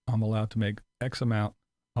I'm allowed to make X amount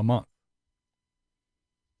a month.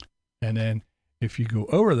 And then if you go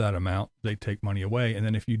over that amount, they take money away. And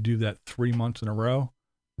then if you do that 3 months in a row,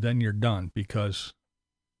 then you're done, because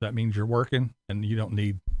that means you're working and you don't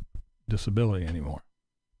need disability anymore.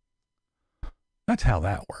 That's how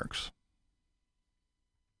that works.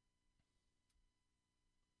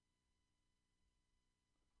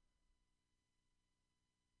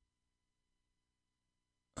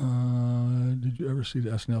 Did you ever see the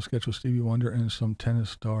SNL sketch with Stevie Wonder and some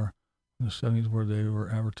tennis star in the 70s where they were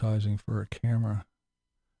advertising for a camera?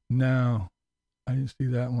 No, I didn't see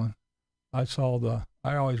that one. I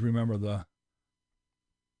always remember the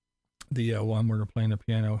one where they're playing the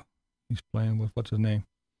piano. He's playing with, what's his name?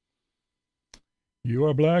 You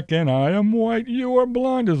are black and I am white. You are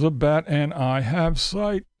blind as a bat and I have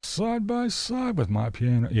sight, side by side with my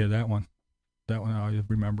piano. Yeah, that one. That one I always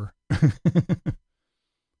remember.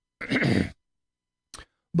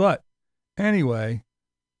 But anyway,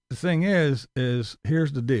 the thing is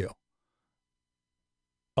here's the deal.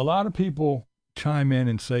 A lot of people chime in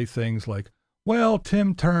and say things like, well,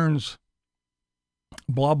 Tim turns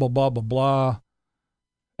blah, blah, blah, blah, blah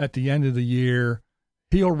at the end of the year.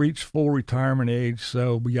 He'll reach full retirement age,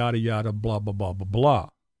 so yada, yada, blah, blah, blah, blah, blah.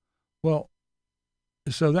 Well,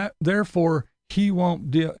 so that, therefore, he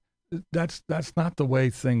won't deal. That's not the way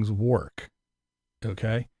things work.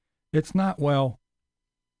 Okay? It's not, well,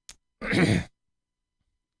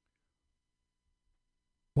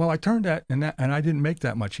 well, I turned that and I didn't make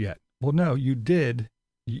that much yet. Well, no, you did.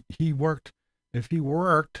 He worked. If he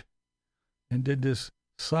worked and did this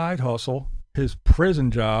side hustle, his prison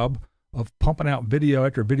job of pumping out video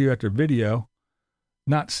after video after video,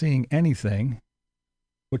 not seeing anything,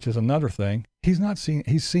 which is another thing. He's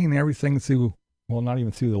seeing everything through, well, not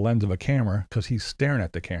even through the lens of a camera because he's staring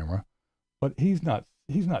at the camera, but he's not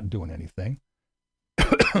doing anything.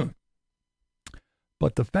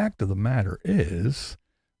 But the fact of the matter is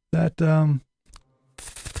that,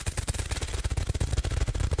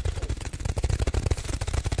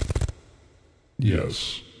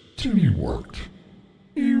 yes, Timmy worked.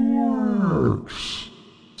 He works.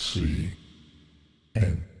 See?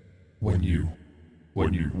 And when you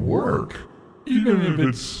work, even if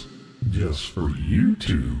it's just for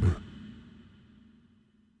YouTube,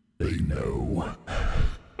 they know.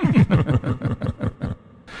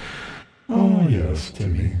 Oh, yes,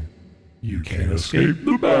 Timmy. You can't escape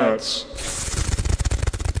the bats.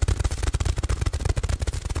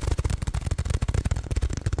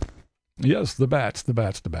 Yes, the bats.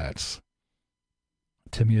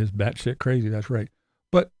 Timmy is batshit crazy. That's right.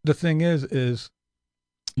 But the thing is,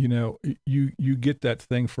 you know, you get that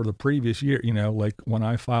thing for the previous year, you know, like when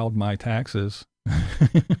I filed my taxes,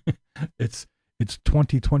 it's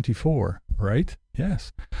 2024, right?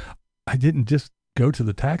 Yes. I didn't just go to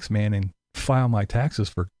the tax man and file my taxes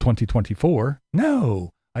for 2024.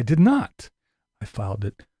 No, I did not. I filed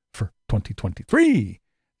it for 2023.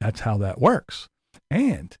 That's how that works.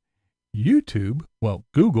 And YouTube, well,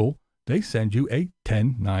 Google, they send you a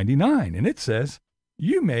 1099 and it says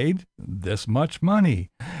you made this much money.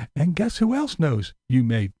 And guess who else knows you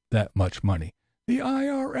made that much money? The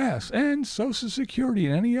IRS and Social Security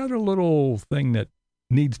and any other little thing that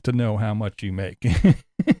needs to know how much you make.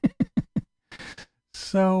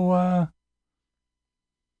 So,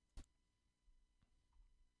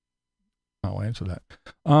 I'll answer that.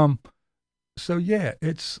 So yeah,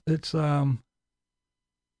 it's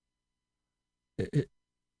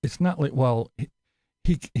not like, well,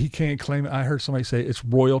 he can't claim it. I heard somebody say it's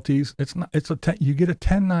royalties. It's not, you get a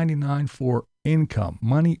 1099 for income,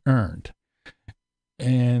 money earned.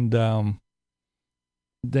 And,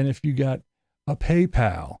 then if you got a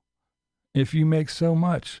PayPal, if you make so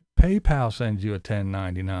much, PayPal sends you a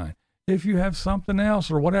 1099. If you have something else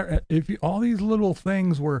or whatever, all these little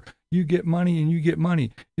things where you get money and you get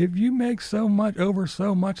money, if you make so much, over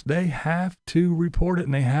so much, they have to report it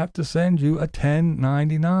and they have to send you a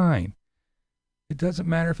 1099. It doesn't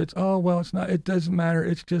matter if it's, oh, well, it's not, it doesn't matter.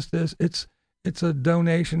 It's just this, it's a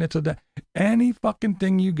donation. Any fucking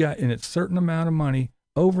thing you got in a certain amount of money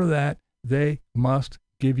over that, they must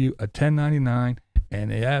give you a 1099. And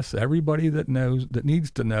yes, everybody that knows, that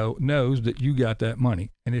needs to know, knows that you got that money.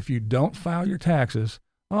 And if you don't file your taxes,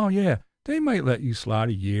 oh yeah, they might let you slide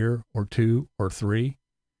a year or 2 or 3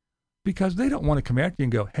 because they don't want to come after you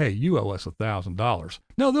and go, hey, you owe us $1,000.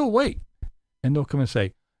 No, they'll wait. And they'll come and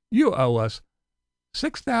say, you owe us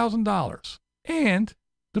 $6,000 and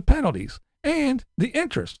the penalties and the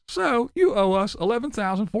interest. So you owe us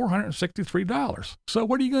 $11,463. So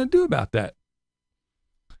what are you going to do about that?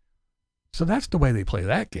 So that's the way they play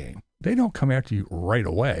that game. They don't come after you right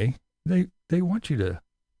away. They want you to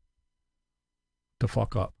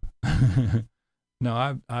fuck up.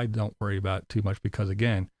 No, I don't worry about it too much because,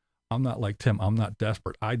 again, I'm not like Tim. I'm not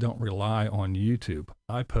desperate. I don't rely on YouTube.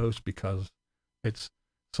 I post because it's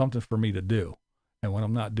something for me to do. And when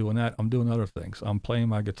I'm not doing that, I'm doing other things. I'm playing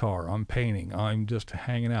my guitar. I'm painting. I'm just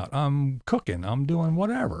hanging out. I'm cooking. I'm doing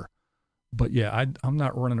whatever. But yeah, I'm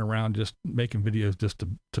not running around just making videos just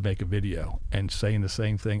to make a video and saying the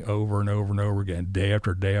same thing over and over and over again, day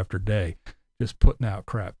after day after day, just putting out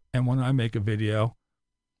crap. And when I make a video,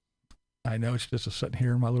 I know it's just sitting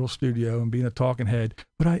here in my little studio and being a talking head,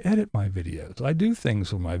 but I edit my videos. I do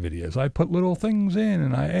things with my videos. I put little things in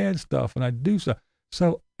and I add stuff and I do stuff.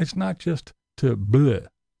 So it's not just to bleh,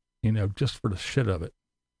 you know, just for the shit of it.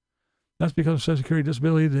 That's because of Social Security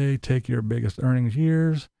disability. They take your biggest earnings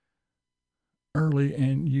years early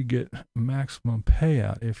and you get maximum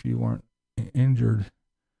payout. If you weren't injured,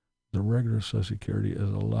 the regular Social Security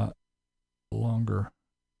is a lot longer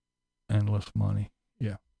and less money.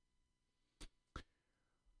 Yeah.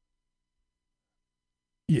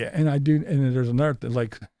 Yeah, and I do, and there's another thing,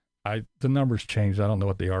 like, the numbers changed. I don't know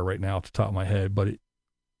what they are right now off the top of my head, but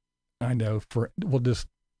I know just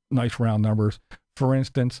nice round numbers. For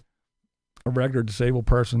instance, a regular disabled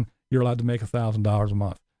person, you're allowed to make $1,000 a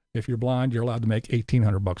month. If you're blind, you're allowed to make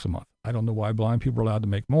 $1,800 a month. I don't know why blind people are allowed to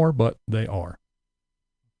make more, but they are.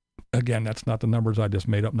 Again, that's not the numbers. I just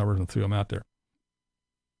made up numbers and threw them out there.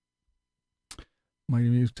 Mighty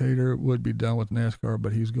Moose Tater would be done with NASCAR,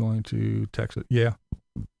 but he's going to Texas. Yeah.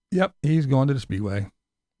 Yep, he's going to the Speedway.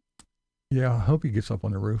 Yeah, I hope he gets up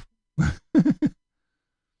on the roof.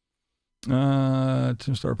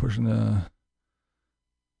 To start pushing the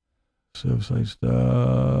site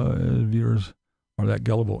stuff. Viewers are that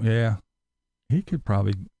gullible. Yeah, he could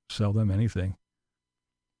probably sell them anything.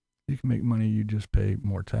 You can make money, you just pay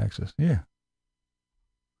more taxes. Yeah.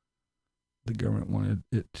 The government wanted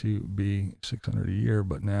it to be $600 a year,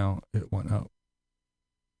 but now it went up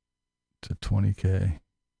to $20K.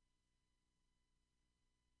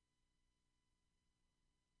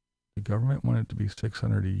 The government wanted it to be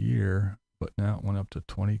 $600 a year, but now it went up to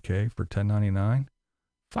 $20K for 1099.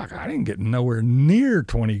 Fuck, I didn't get nowhere near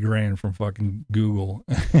 20 grand from fucking Google.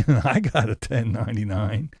 And I got a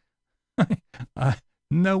 1099. I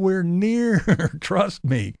nowhere near, trust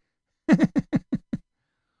me.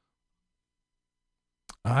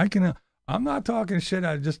 I'm not talking shit.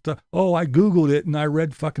 I just, I Googled it and I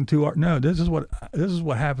read fucking 2 hours. No, this is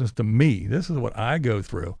what happens to me. This is what I go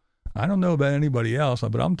through. I don't know about anybody else,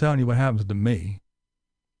 but I'm telling you what happens to me.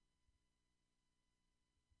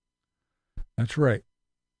 That's right.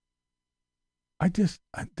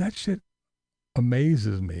 That shit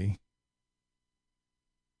amazes me.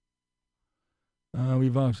 We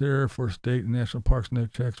volunteer for state and national parks, no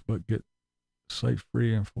checks, but get site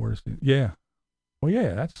free and forest. Yeah. Well,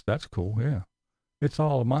 yeah, that's cool. Yeah. It's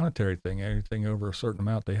all a monetary thing. Anything over a certain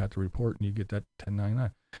amount, they have to report and you get that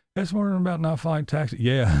 1099. That's more than about not filing taxes.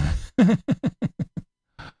 Yeah. Because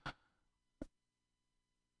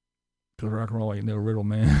rock and roll ain't no riddle,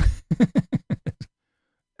 man.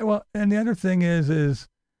 Well, and the other thing is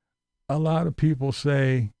a lot of people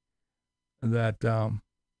say that,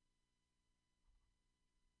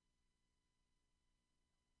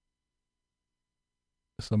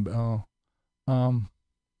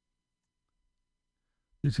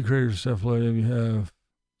 YouTube creators self-employed, you have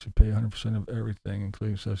to pay 100% of everything,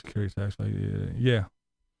 including Social Security tax. Yeah.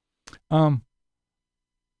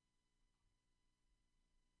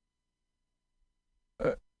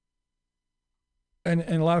 And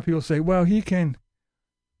a lot of people say, well, he claims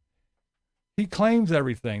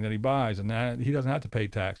everything that he buys and that he doesn't have to pay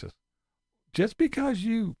taxes. Just because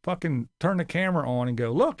you fucking turn the camera on and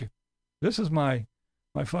go, look, this is my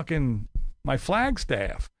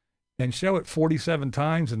Flagstaff, and show it 47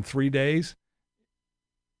 times in 3 days.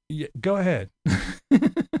 Yeah, go ahead.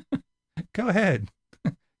 Go ahead.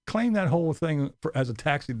 Claim that whole thing as a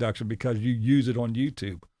tax deduction because you use it on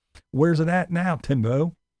YouTube. Where's it at now,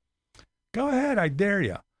 Timbo? Go ahead, I dare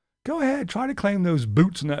you. Go ahead, try to claim those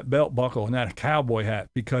boots and that belt buckle and that cowboy hat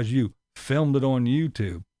because you filmed it on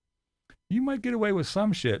YouTube. You might get away with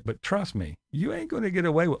some shit, but trust me, you ain't going to get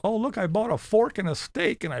away with, oh, look, I bought a fork and a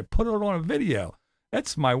steak and I put it on a video.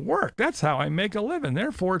 That's my work. That's how I make a living.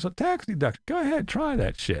 Therefore, it's a tax deduction. Go ahead, try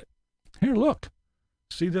that shit. Here, look.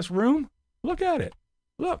 See this room? Look at it.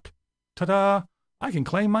 Look. Ta-da. I can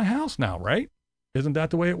claim my house now, right? Isn't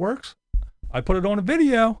that the way it works? I put it on a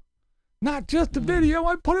video. Not just a video.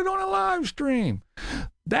 I put it on a live stream.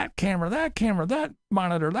 That camera, that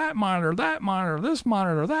monitor, that monitor, this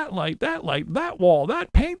monitor, that light, that wall,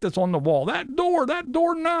 that paint that's on the wall, that door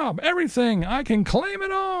knob, everything. I can claim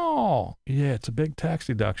it all. Yeah, it's a big tax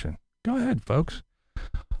deduction. Go ahead, folks.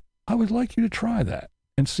 I would like you to try that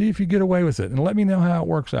and see if you get away with it and let me know how it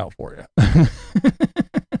works out for you.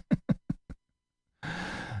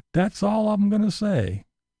 That's all I'm going to say.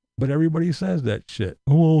 But everybody says that shit.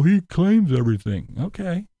 Oh, well, he claims everything.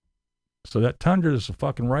 Okay. So that Tundra is a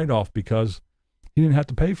fucking write-off because he didn't have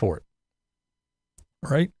to pay for it.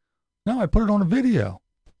 Right? No, I put it on a video.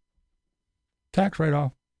 Tax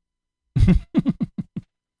write-off.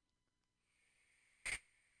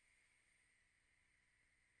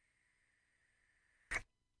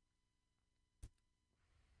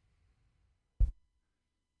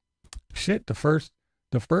 Shit, the first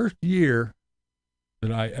year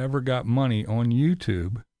that I ever got money on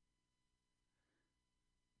YouTube,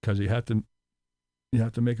 because you have to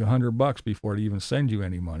make $100 before they even send you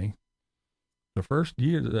any money. The first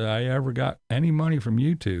year that I ever got any money from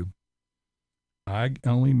YouTube, I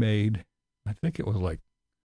only made, I think it was like